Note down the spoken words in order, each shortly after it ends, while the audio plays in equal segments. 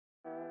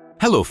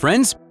Hello,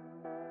 friends!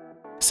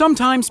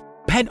 Sometimes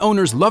pet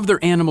owners love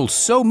their animals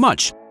so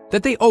much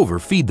that they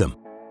overfeed them.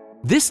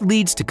 This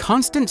leads to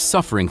constant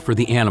suffering for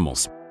the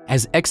animals,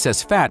 as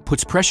excess fat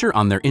puts pressure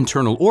on their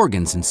internal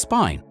organs and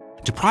spine,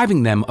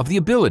 depriving them of the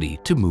ability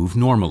to move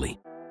normally.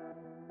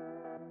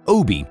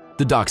 Obi,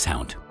 the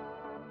dachshund.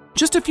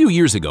 Just a few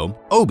years ago,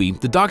 Obi,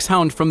 the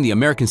dachshund from the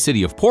American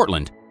city of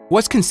Portland,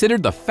 was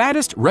considered the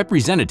fattest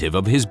representative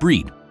of his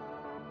breed.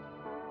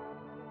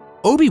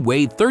 Obi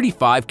weighed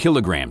 35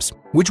 kilograms,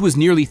 which was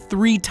nearly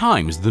 3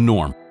 times the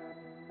norm.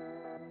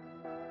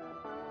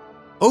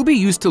 Obi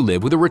used to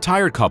live with a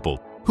retired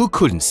couple who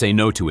couldn't say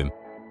no to him.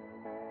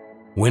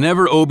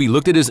 Whenever Obi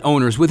looked at his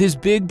owners with his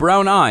big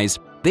brown eyes,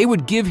 they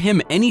would give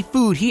him any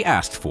food he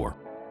asked for.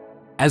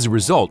 As a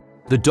result,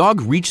 the dog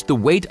reached the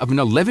weight of an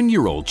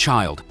 11-year-old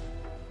child.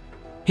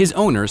 His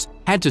owners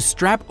had to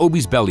strap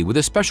Obi's belly with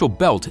a special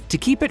belt to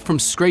keep it from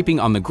scraping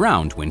on the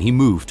ground when he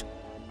moved.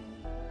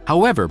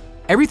 However,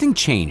 everything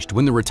changed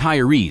when the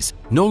retirees,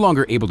 no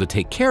longer able to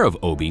take care of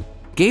Obi,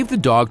 gave the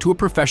dog to a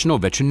professional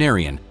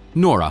veterinarian,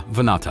 Nora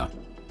Vanata.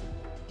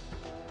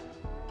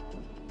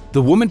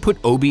 The woman put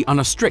Obi on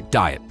a strict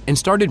diet and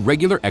started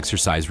regular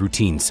exercise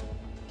routines.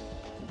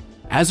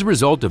 As a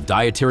result of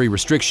dietary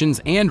restrictions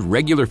and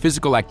regular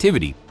physical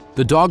activity,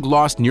 the dog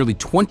lost nearly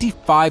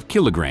 25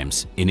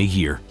 kilograms in a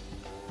year.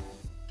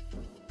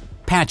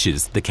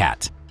 Patches the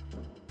cat.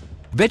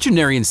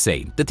 Veterinarians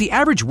say that the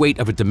average weight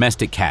of a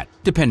domestic cat,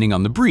 depending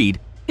on the breed,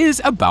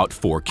 is about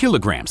 4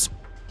 kilograms.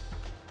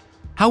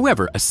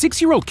 However, a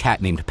 6-year-old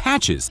cat named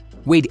Patches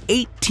weighed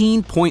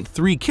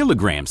 18.3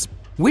 kilograms,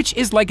 which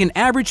is like an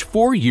average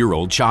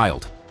 4-year-old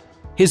child.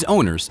 His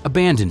owners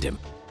abandoned him.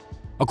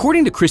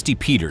 According to Christy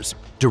Peters,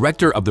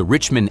 director of the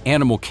Richmond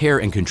Animal Care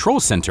and Control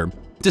Center,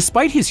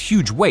 despite his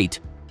huge weight,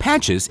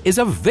 Patches is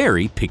a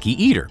very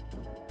picky eater.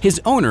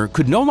 His owner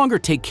could no longer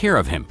take care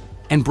of him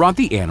and brought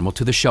the animal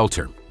to the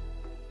shelter.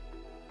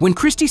 When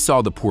Christy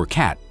saw the poor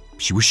cat,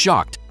 she was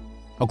shocked.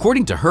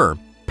 According to her,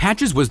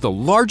 Patches was the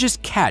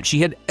largest cat she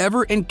had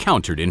ever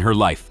encountered in her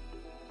life.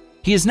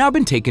 He has now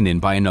been taken in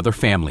by another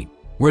family,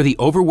 where the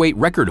overweight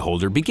record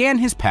holder began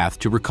his path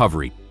to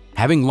recovery,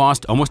 having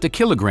lost almost a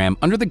kilogram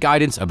under the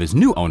guidance of his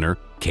new owner,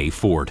 Kay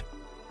Ford.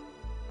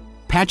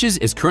 Patches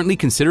is currently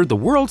considered the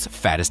world's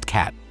fattest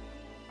cat.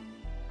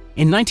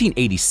 In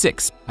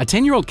 1986, a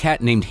 10-year-old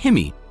cat named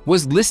Himi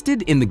was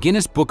listed in the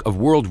Guinness Book of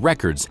World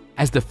Records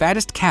as the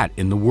fattest cat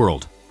in the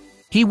world.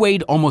 He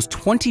weighed almost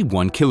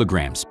 21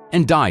 kilograms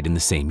and died in the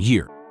same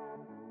year.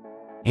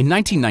 In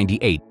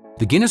 1998,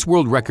 the Guinness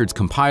World Records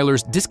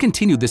compilers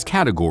discontinued this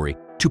category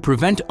to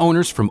prevent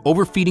owners from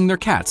overfeeding their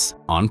cats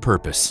on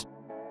purpose.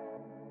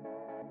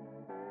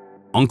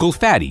 Uncle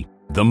Fatty,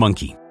 the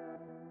monkey.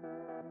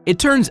 It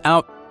turns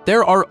out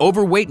there are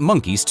overweight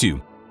monkeys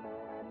too.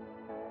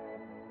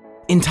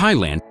 In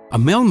Thailand, a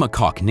male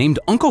macaque named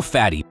Uncle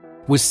Fatty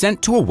was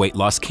sent to a weight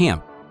loss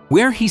camp,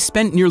 where he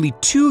spent nearly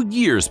 2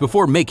 years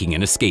before making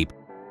an escape.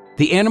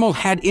 The animal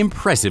had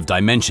impressive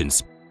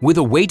dimensions, with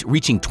a weight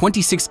reaching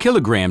 26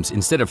 kilograms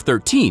instead of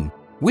 13,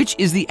 which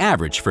is the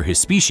average for his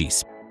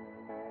species.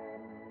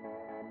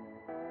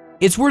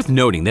 It's worth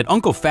noting that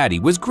Uncle Fatty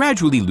was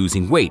gradually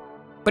losing weight,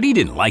 but he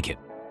didn't like it.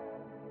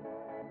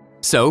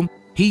 So,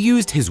 he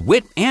used his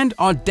wit and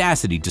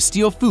audacity to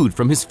steal food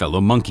from his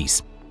fellow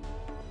monkeys.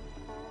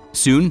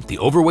 Soon, the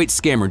overweight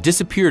scammer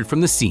disappeared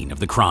from the scene of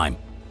the crime.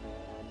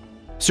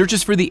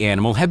 Searches for the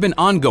animal have been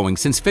ongoing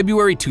since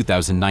February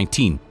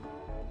 2019,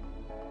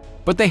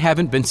 but they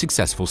haven't been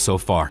successful so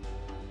far.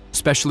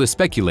 Specialists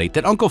speculate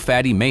that Uncle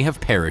Fatty may have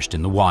perished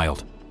in the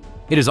wild.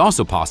 It is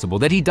also possible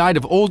that he died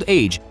of old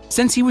age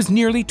since he was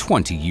nearly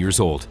 20 years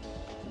old.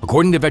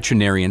 According to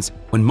veterinarians,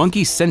 when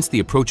monkeys sense the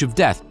approach of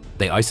death,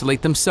 they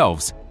isolate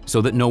themselves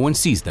so that no one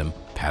sees them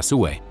pass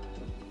away.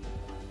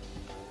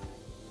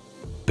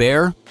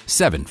 Bear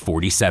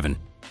 747.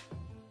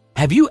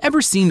 Have you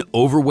ever seen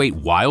overweight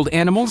wild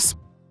animals?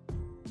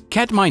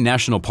 Katmai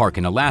National Park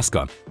in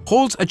Alaska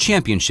holds a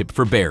championship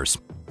for bears,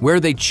 where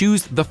they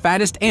choose the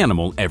fattest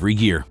animal every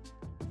year.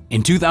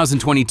 In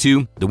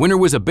 2022, the winner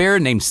was a bear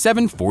named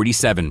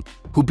 747,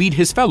 who beat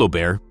his fellow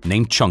bear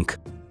named Chunk.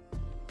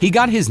 He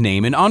got his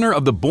name in honor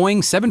of the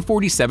Boeing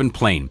 747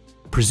 plane,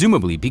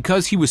 presumably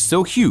because he was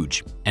so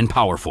huge and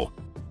powerful.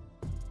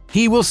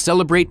 He will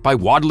celebrate by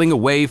waddling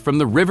away from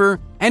the river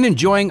and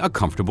enjoying a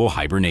comfortable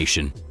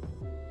hibernation.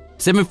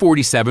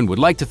 747 would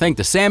like to thank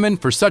the salmon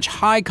for such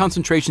high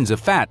concentrations of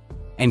fat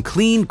and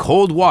clean,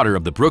 cold water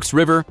of the Brooks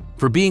River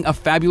for being a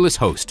fabulous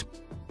host,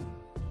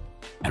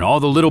 and all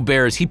the little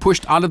bears he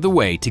pushed out of the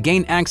way to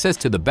gain access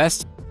to the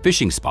best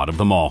fishing spot of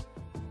them all,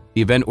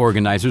 the event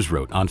organizers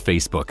wrote on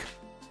Facebook.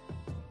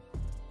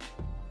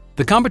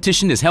 The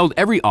competition is held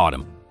every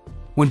autumn,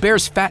 when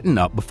bears fatten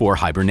up before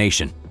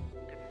hibernation.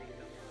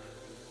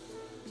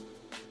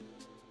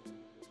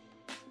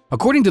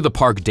 According to the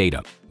park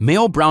data,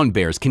 male brown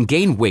bears can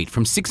gain weight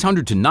from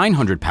 600 to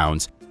 900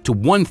 pounds to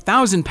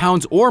 1,000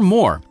 pounds or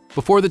more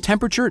before the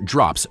temperature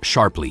drops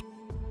sharply.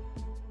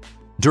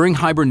 During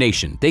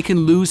hibernation, they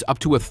can lose up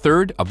to a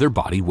third of their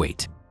body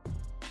weight.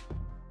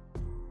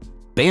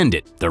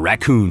 Bandit, the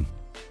raccoon.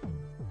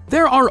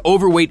 There are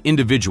overweight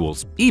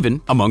individuals,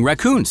 even among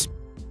raccoons.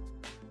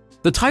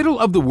 The title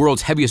of the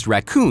world's heaviest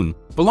raccoon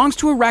belongs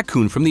to a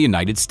raccoon from the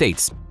United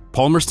States,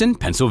 Palmerston,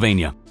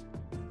 Pennsylvania.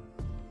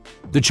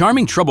 The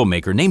charming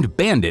troublemaker named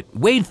Bandit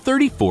weighed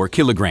 34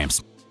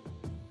 kilograms.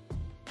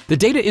 The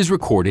data is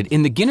recorded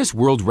in the Guinness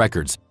World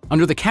Records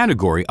under the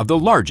category of the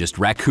largest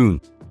raccoon.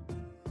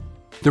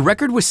 The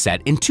record was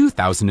set in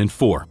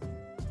 2004.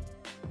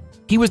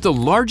 He was the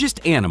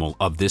largest animal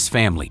of this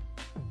family.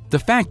 The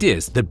fact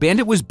is that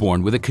Bandit was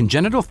born with a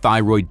congenital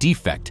thyroid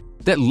defect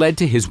that led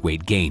to his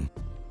weight gain.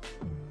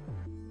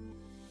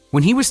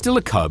 When he was still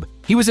a cub,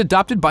 he was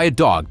adopted by a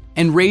dog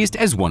and raised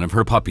as one of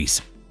her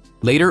puppies.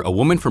 Later, a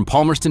woman from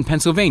Palmerston,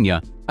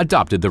 Pennsylvania,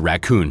 adopted the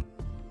raccoon.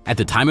 At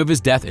the time of his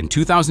death in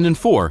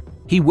 2004,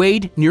 he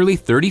weighed nearly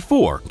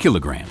 34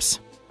 kilograms.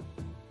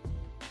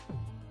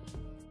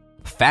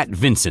 Fat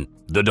Vincent,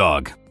 the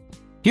dog.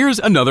 Here's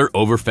another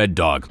overfed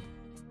dog.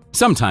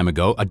 Some time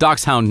ago, a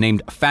dachshund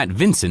named Fat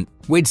Vincent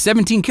weighed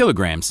 17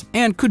 kilograms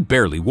and could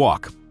barely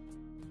walk.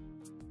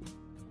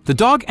 The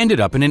dog ended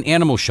up in an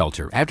animal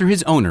shelter after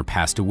his owner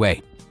passed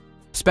away.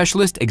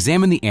 Specialists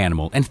examined the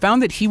animal and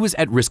found that he was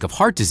at risk of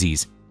heart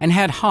disease and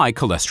had high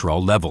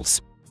cholesterol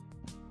levels.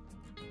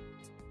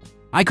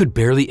 I could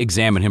barely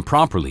examine him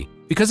properly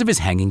because of his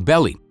hanging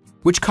belly,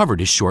 which covered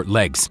his short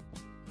legs.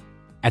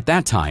 At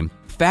that time,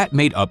 fat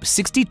made up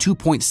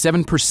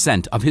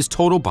 62.7% of his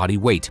total body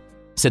weight,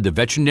 said the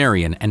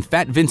veterinarian and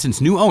Fat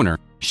Vincent's new owner,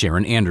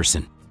 Sharon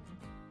Anderson.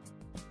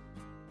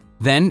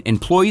 Then,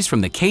 employees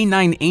from the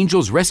K9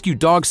 Angels Rescue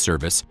Dog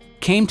Service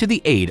came to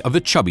the aid of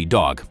the chubby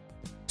dog.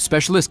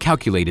 Specialists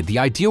calculated the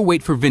ideal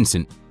weight for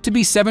Vincent to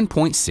be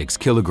 7.6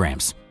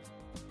 kilograms.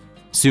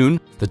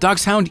 Soon, the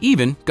dachshund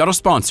even got a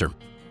sponsor,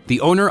 the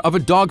owner of a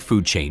dog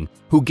food chain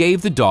who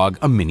gave the dog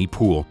a mini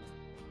pool.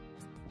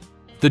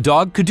 The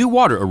dog could do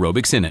water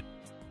aerobics in it.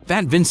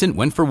 Fat Vincent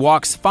went for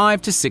walks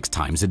 5 to 6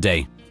 times a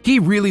day. He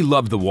really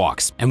loved the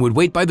walks and would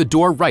wait by the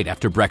door right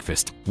after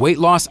breakfast. Weight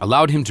loss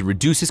allowed him to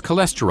reduce his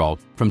cholesterol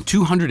from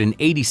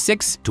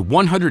 286 to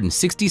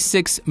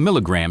 166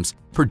 milligrams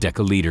per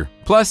deciliter.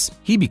 Plus,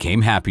 he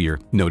became happier,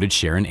 noted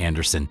Sharon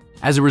Anderson.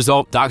 As a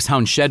result,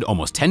 Dachshund shed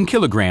almost 10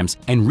 kilograms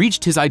and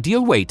reached his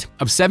ideal weight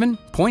of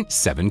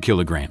 7.7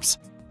 kilograms.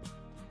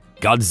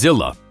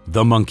 Godzilla,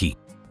 the monkey.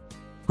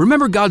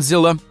 Remember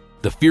Godzilla,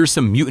 the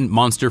fearsome mutant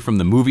monster from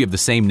the movie of the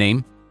same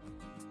name?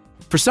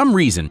 For some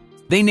reason,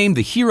 they named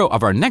the hero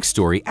of our next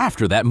story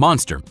after that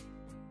monster.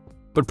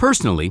 But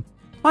personally,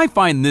 I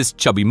find this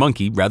chubby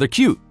monkey rather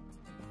cute.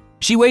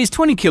 She weighs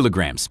 20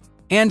 kilograms,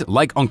 and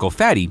like Uncle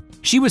Fatty,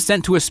 she was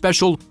sent to a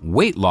special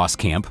weight loss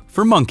camp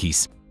for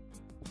monkeys.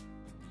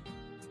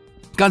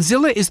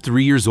 Godzilla is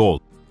 3 years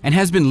old and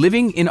has been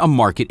living in a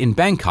market in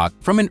Bangkok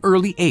from an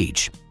early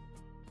age.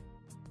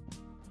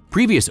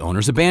 Previous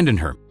owners abandoned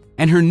her,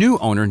 and her new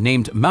owner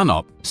named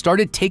Manop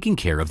started taking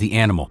care of the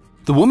animal.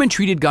 The woman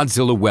treated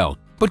Godzilla well,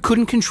 but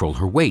couldn't control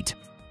her weight.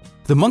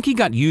 The monkey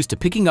got used to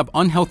picking up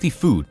unhealthy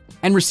food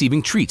and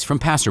receiving treats from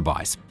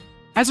passerbys.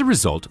 As a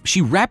result,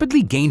 she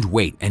rapidly gained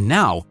weight, and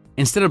now,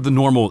 instead of the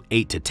normal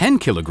 8 to 10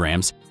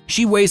 kilograms,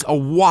 she weighs a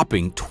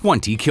whopping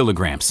 20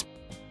 kilograms.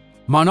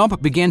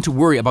 Manop began to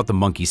worry about the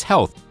monkey's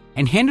health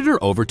and handed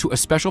her over to a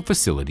special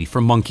facility for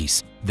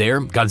monkeys.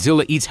 There,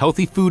 Godzilla eats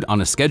healthy food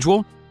on a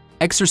schedule,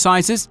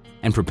 exercises,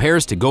 and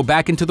prepares to go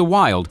back into the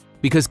wild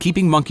because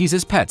keeping monkeys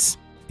as pets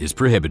is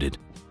prohibited.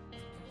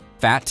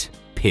 Fat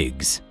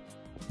pigs.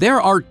 There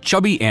are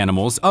chubby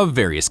animals of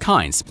various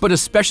kinds, but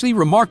especially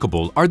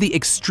remarkable are the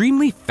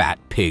extremely fat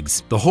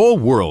pigs. The whole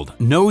world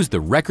knows the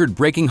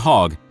record-breaking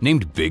hog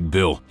named Big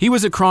Bill. He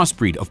was a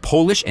crossbreed of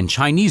Polish and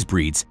Chinese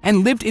breeds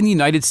and lived in the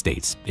United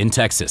States, in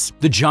Texas.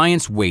 The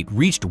giant's weight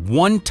reached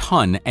 1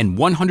 ton and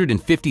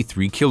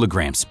 153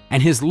 kilograms,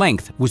 and his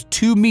length was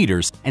 2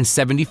 meters and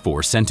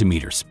 74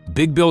 centimeters.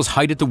 Big Bill's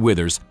height at the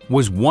withers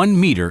was 1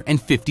 meter and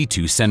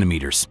 52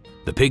 centimeters.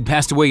 The pig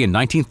passed away in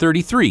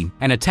 1933,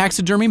 and a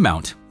taxidermy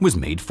mount was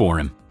made for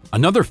him.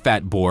 Another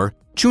fat boar,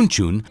 Chun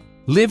Chun,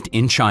 lived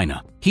in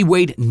China. He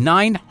weighed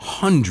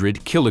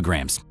 900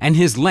 kilograms, and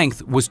his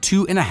length was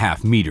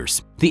 2.5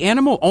 meters. The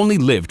animal only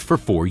lived for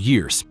 4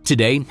 years.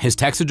 Today, his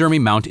taxidermy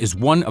mount is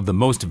one of the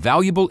most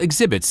valuable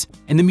exhibits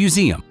in the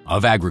Museum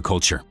of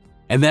Agriculture.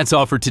 And that's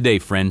all for today,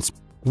 friends.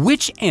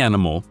 Which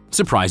animal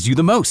surprised you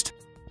the most?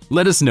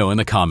 Let us know in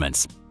the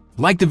comments.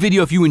 Like the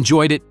video if you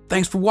enjoyed it.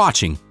 Thanks for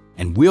watching,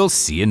 and we'll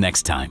see you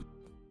next time.